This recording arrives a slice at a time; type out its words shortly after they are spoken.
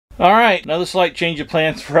All right, another slight change of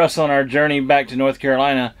plans for us on our journey back to North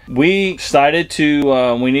Carolina. We decided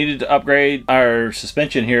to, we needed to upgrade our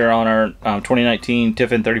suspension here on our 2019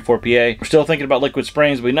 Tiffin 34PA. We're still thinking about liquid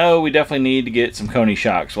springs. We know we definitely need to get some Koni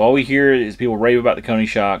shocks. All we hear is people rave about the Koni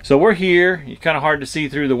shock. So we're here. It's kind of hard to see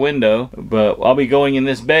through the window, but I'll be going in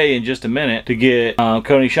this bay in just a minute to get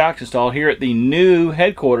Koni shocks installed here at the new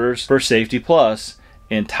headquarters for Safety Plus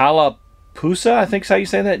in Tallapoosa, I think is how you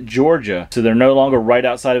say that, Georgia. So they're no longer right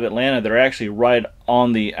outside of Atlanta. They're actually right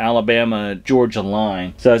on the Alabama-Georgia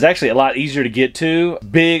line. So it's actually a lot easier to get to.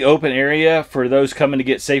 Big open area for those coming to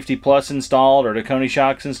get Safety Plus installed or the Koni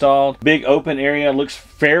shocks installed. Big open area, looks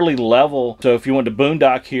fairly level. So if you want to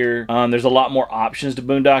boondock here, there's a lot more options to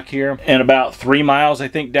boondock here. And about 3 miles, I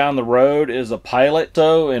think, down the road is a Pilot,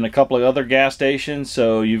 and a couple of other gas stations.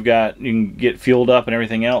 So you can get fueled up and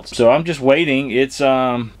everything else. So I'm just waiting. It's,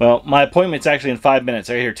 well, my appointment's actually in 5 minutes.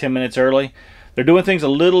 I get here 10 minutes early. They're doing things a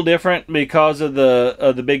little different because of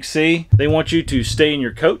the Big C. They want you to stay in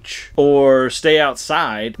your coach or stay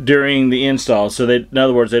outside during the install. So they, in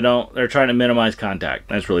other words, they're trying to minimize contact.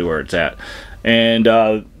 That's really where it's at. And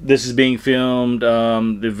this is being filmed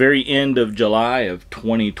the very end of July of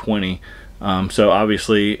 2020. So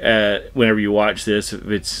obviously, whenever you watch this, if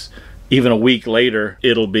it's even a week later,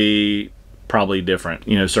 it'll be probably different,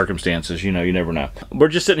 circumstances. You never know. We're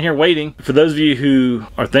just sitting here waiting. For those of you who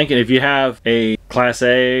are thinking, if you have a Class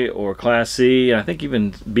A or Class C, and I think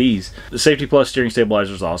even B's, the Safety Plus steering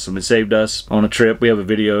stabilizer is awesome. It saved us on a trip. We have a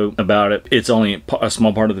video about it. It's only a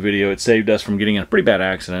small part of the video. It saved us from getting in a pretty bad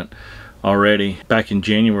accident already back in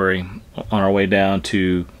January on our way down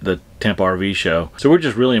to the Tampa RV show. So we're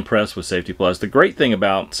just really impressed with Safety Plus. The great thing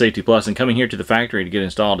about Safety Plus and coming here to the factory to get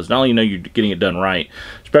installed is not only you're getting it done right,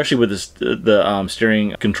 especially with the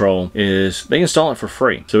steering control, is they install it for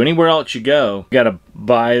free. So anywhere else you go, you got to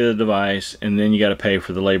buy the device and then you got to pay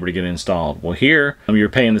for the labor to get it installed. Well, here you're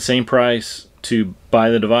paying the same price to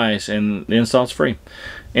buy the device and the install's free.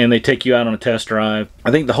 And they take you out on a test drive.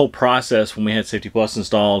 I think the whole process when we had Safety Plus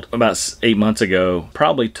installed about 8 months ago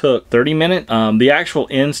probably took 30 minutes. The actual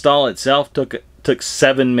install itself took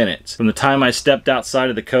 7 minutes. From the time I stepped outside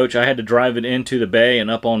of the coach, I had to drive it into the bay and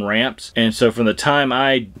up on ramps. And so from the time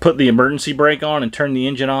I put the emergency brake on and turned the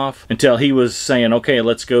engine off until he was saying, okay,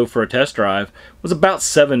 let's go for a test drive, was about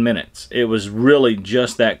 7 minutes. It was really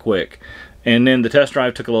just that quick. And then the test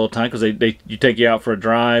drive took a little time because you take you out for a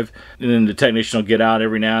drive, and then the technician will get out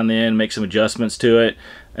every now and then, make some adjustments to it,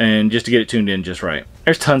 and just to get it tuned in just right.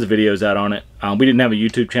 There's tons of videos out on it. We didn't have a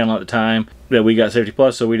YouTube channel at the time that we got Safety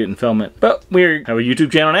Plus, so we didn't film it. But we have a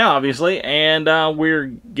YouTube channel now, obviously, and we're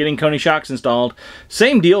getting Koni shocks installed.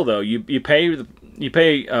 Same deal though. You have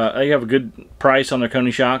a good price on their Koni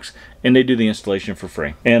shocks, and they do the installation for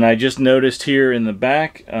free. And I just noticed here in the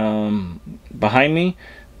back behind me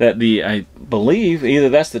that I believe either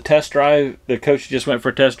that's the test drive, the coach just went for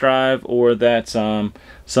a test drive, or that's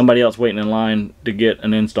somebody else waiting in line to get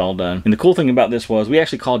an install done. And the cool thing about this was we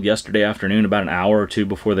actually called yesterday afternoon about an hour or two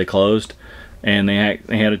before they closed, and they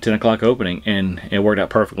had a 10 o'clock opening, and it worked out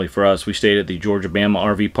perfectly for us. We stayed at the Georgia-Bama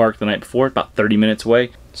RV park the night before, about 30 minutes away.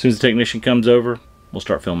 As soon as the technician comes over, we'll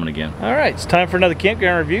start filming again. All right, it's time for another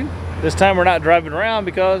campground review. This time we're not driving around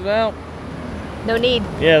because, well, no need.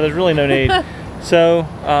 Yeah, there's really no need. So,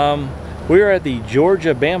 we are at the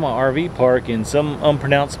Georgia-Bama RV park in some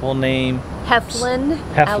unpronounceable name. Heflin,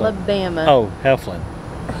 Alabama. Oh, Heflin.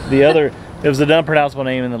 The other, it was an unpronounceable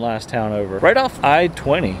name in the last town over. Right off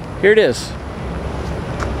I-20. Here it is.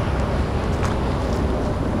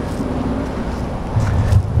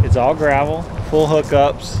 It's all gravel, full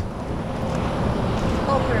hookups.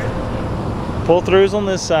 Pull-throughs on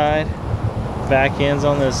this side, back ends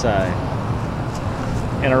on this side.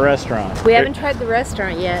 And a restaurant. We haven't tried the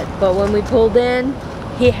restaurant yet, but when we pulled in,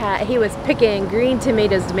 he was picking green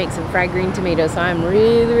tomatoes to make some fried green tomatoes, so I'm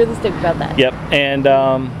really stoked about that. Yep, and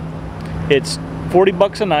it's 40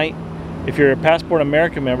 bucks a night. If you're a Passport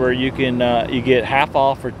America member, you can you get half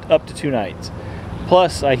off for up to 2 nights.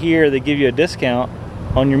 Plus, I hear they give you a discount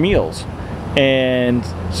on your meals. And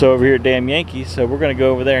so over here at Damn Yankees, so we're going to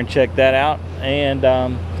go over there and check that out.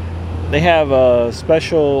 And they have a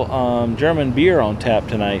special German beer on tap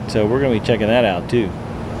tonight, so we're going to be checking that out too.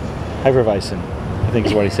 Hefeweizen, I think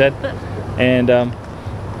is what he said. And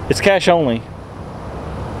it's cash only.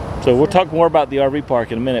 So we'll talk more about the RV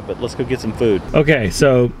park in a minute, but let's go get some food. Okay,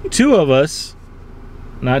 so 2 of us,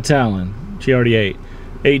 not Talon, she already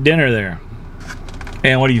ate dinner there.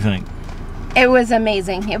 And what do you think? It was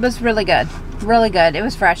amazing. It was really good. Really good. It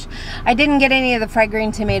was fresh. I didn't get any of the fried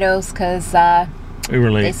green tomatoes because we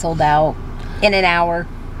were late. They sold out in an hour.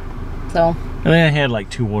 So. And then I had like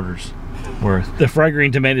 2 orders. worth. The fried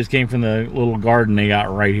green tomatoes came from the little garden they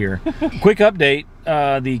got right here. Quick update,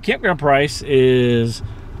 the campground price is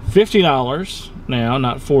 $50 now,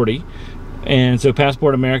 not $40. And so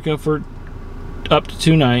Passport America for up to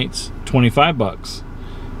 2 nights, $25.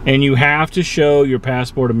 And you have to show your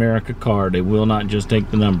Passport America card. They will not just take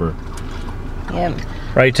the number. Yep.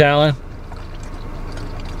 Right, Talon?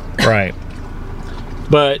 Right.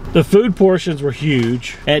 But the food portions were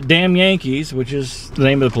huge. At Damn Yankees, which is the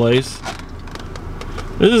name of the place,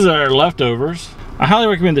 this is our leftovers. I highly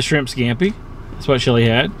recommend the shrimp scampi. That's what Shelly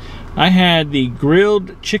had. I had the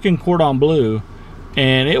grilled chicken cordon bleu,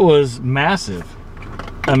 and it was massive.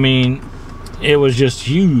 I mean, it was just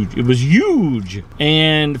huge. It was huge.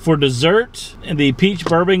 And for dessert, the peach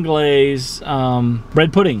bourbon glaze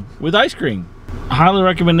bread pudding with ice cream. I highly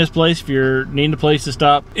recommend this place if you're needing a place to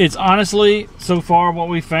stop. It's honestly, so far what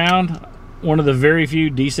we found, one of the very few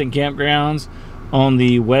decent campgrounds on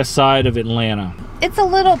the west side of Atlanta. It's a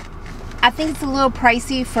little, I think it's a little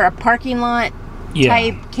pricey for a parking lot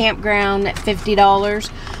type campground at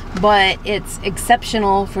 $50, but it's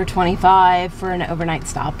exceptional for $25 for an overnight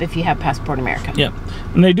stop if you have Passport America. Yeah,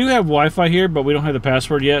 and they do have Wi-Fi here, but we don't have the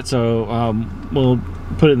password yet, so we'll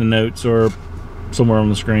put it in the notes or somewhere on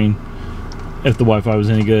the screen if the Wi-Fi was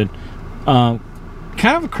any good. Kind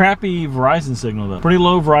of a crappy Verizon signal though. Pretty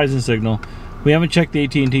low Verizon signal. We haven't checked the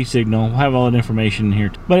AT&T signal. We'll have all that information in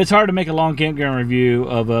here. But it's hard to make a long campground review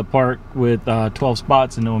of a park with 12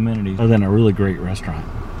 spots and no amenities, other than a really great restaurant.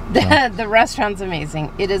 So. The restaurant's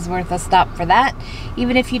amazing. It is worth a stop for that.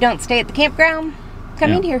 Even if you don't stay at the campground,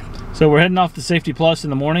 come in here. So we're heading off to Safety Plus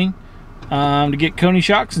in the morning to get Koni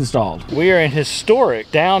shocks installed. We are in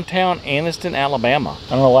historic downtown Anniston, Alabama. I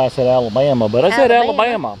don't know why I said Alabama, but I said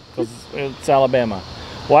Alabama because it's Alabama.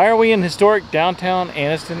 Why are we in historic downtown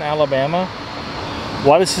Anniston, Alabama?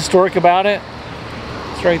 What is historic about it?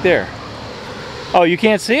 It's right there. Oh, you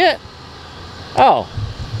can't see it? Oh,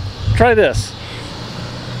 try this.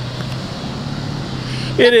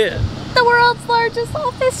 It is the world's largest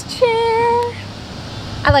office chair.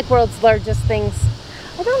 I like world's largest things.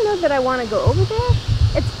 I don't know that I want to go over there.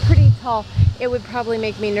 It's pretty tall. It would probably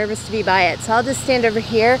make me nervous to be by it. So I'll just stand over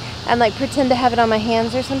here and like pretend to have it on my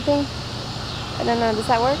hands or something. I don't know, does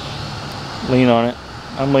that work? Lean on it.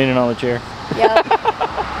 I'm leaning on the chair. Yep.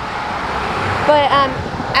 But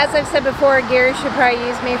as I've said before, Gary should probably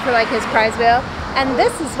use me for like his prize wheel. And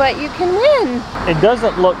this is what you can win. It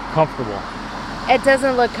doesn't look comfortable. It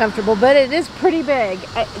doesn't look comfortable, but it is pretty big.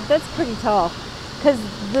 That's pretty tall. Because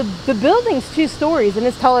the building's 2 stories and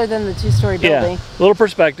it's taller than the 2-story building. Yeah, little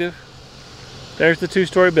perspective. There's the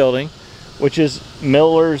 2-story building, which is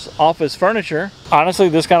Miller's office furniture. Honestly,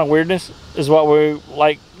 this kind of weirdness is what we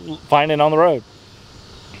like finding on the road.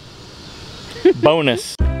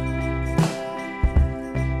 Bonus.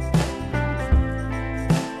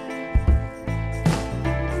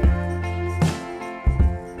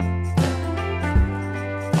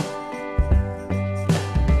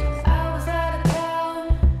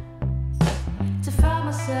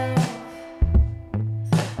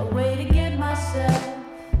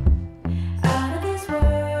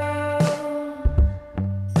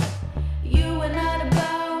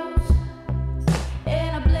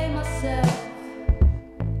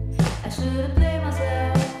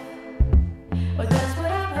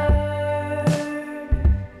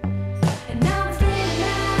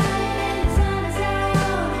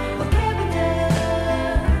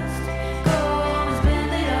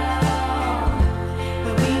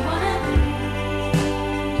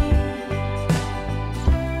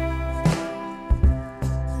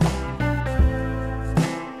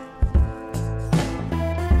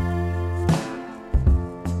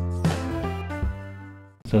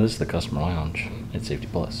 So this is the customer lounge at Safety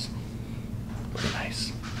Plus. Pretty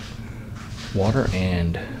nice. Water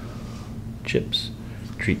and chips.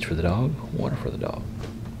 Treats for the dog, water for the dog.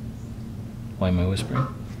 Why am I whispering?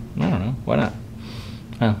 I don't know, why not?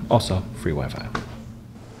 Also, free Wi-Fi.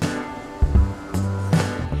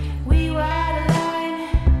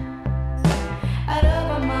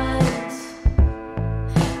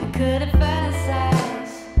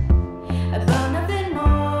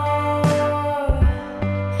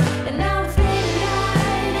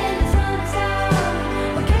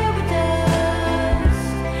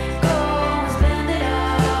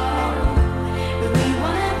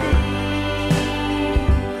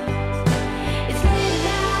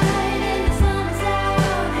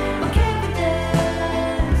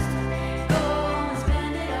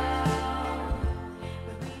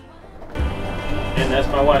 And that's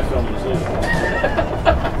my wife filming asleep.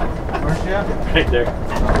 Where's she at? Right there.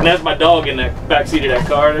 And that's my dog in the back seat of that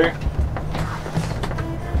car there.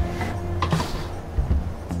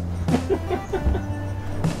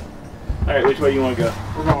 right, which way you want to go?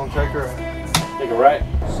 We're going to take a right. Take a right.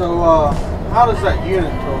 So, how does that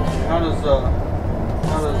unit talk to you?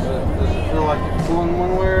 Does it feel like you're pulling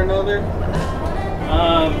one way or another?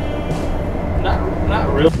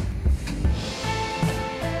 Not really.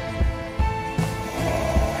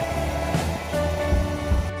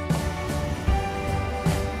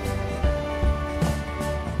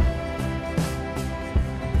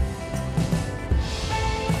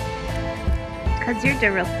 Because you're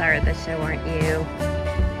the real star of the show, aren't you?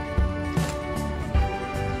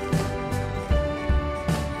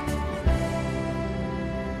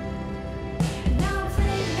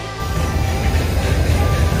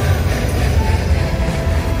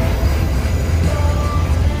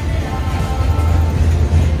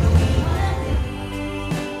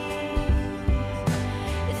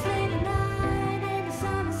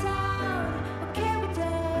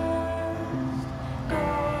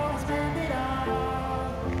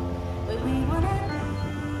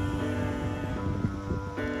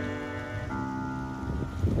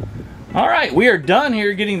 All right, we are done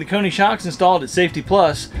here getting the Koni shocks installed at Safety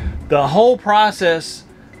Plus. The whole process,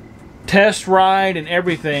 test ride and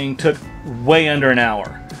everything, took way under an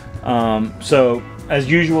hour. So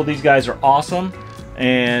as usual, these guys are awesome,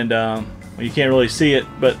 and well, you can't really see it,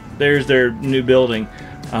 but there's their new building.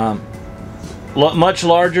 Much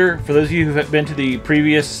larger. For those of you who have been to the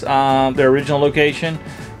previous, their original location,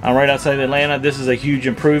 right outside of Atlanta, this is a huge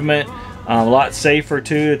improvement. A lot safer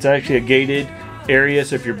too. It's actually a gated area,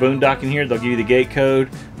 so if you're boondocking here, they'll give you the gate code,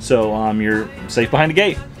 so you're safe behind the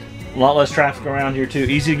gate. A lot less traffic around here too,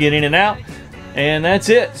 easy to get in and out, and that's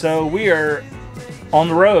it. So we are on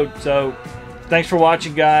the road. So thanks for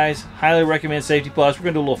watching, guys. Highly recommend Safety Plus. We're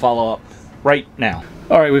gonna do a little follow-up right now.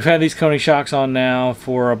 All right, we've had these Koni shocks on now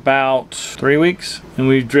for about 3 weeks, and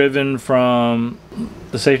we've driven from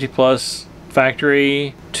the Safety Plus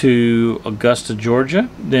factory to Augusta, Georgia,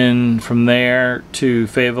 then from there to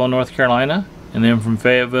Fayetteville, North Carolina, and then from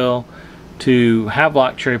Fayetteville to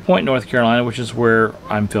Havelock, Cherry Point, North Carolina, which is where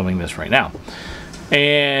I'm filming this right now.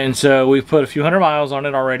 And so we've put a few hundred miles on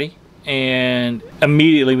it already, and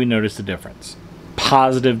immediately we noticed a difference.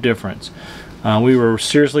 Positive difference. We were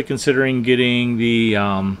seriously considering getting the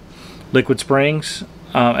Liquid Springs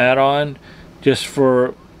add-on, just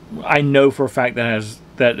for, I know for a fact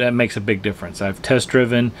that makes a big difference. I've test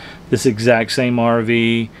driven this exact same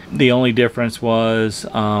RV. The only difference was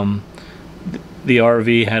the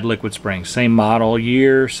RV had Liquid Springs. Same model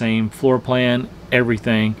year, same floor plan,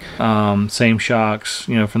 everything. Same shocks,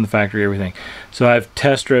 you know, from the factory, everything. So I've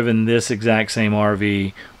test driven this exact same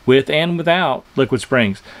RV with and without Liquid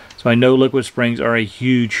Springs. So I know Liquid Springs are a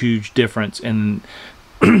huge, huge difference. And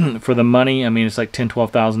for the money, I mean, it's like $10,000,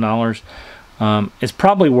 $12,000. It's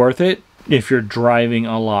probably worth it if you're driving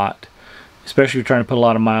a lot, especially if you're trying to put a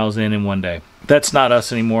lot of miles in one day. That's not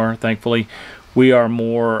us anymore, thankfully. We are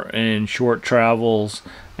more in short travels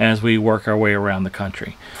as we work our way around the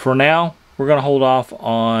country. For now, we're going to hold off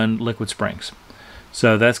on Liquid Springs.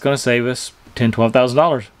 So that's going to save us $10,000,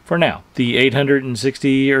 $12,000 for now. The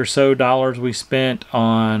 $860 or so we spent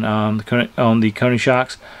on the Koni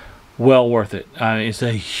shocks, well worth it. It's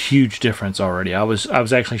a huge difference already. I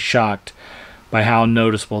was actually shocked by how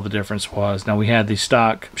noticeable the difference was. Now, we had the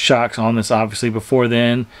stock shocks on this obviously before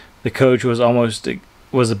then. The coach was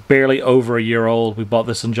barely over a year old. We bought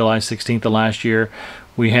this on July 16th of last year.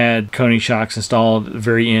 We had Koni shocks installed at the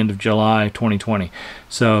very end of July 2020.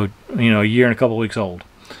 So, you know, a year and a couple weeks old.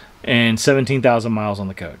 And 17,000 miles on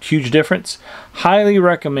the coach. Huge difference. Highly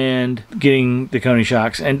recommend getting the Koni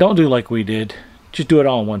shocks. And don't do like we did. Just do it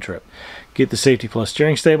all in one trip. Get the Safety Plus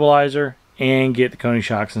steering stabilizer and get the Koni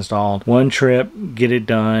shocks installed. One trip, get it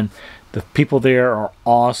done. The people there are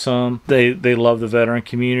awesome. They love the veteran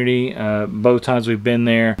community. Both times we've been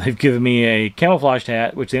there, they've given me a camouflaged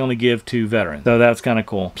hat, which they only give to veterans. So that's kind of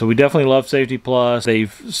cool. So we definitely love Safety Plus.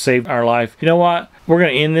 They've saved our life. You know what? We're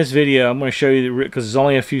going to end this video. I'm going to show you, because it's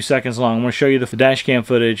only a few seconds long, I'm going to show you the dash cam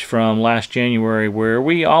footage from last January where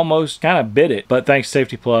we almost kind of bit it. But thanks to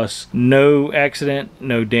Safety Plus, no accident,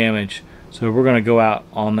 no damage. So we're going to go out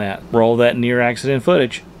on that. Roll that near accident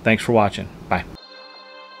footage. Thanks for watching. Bye.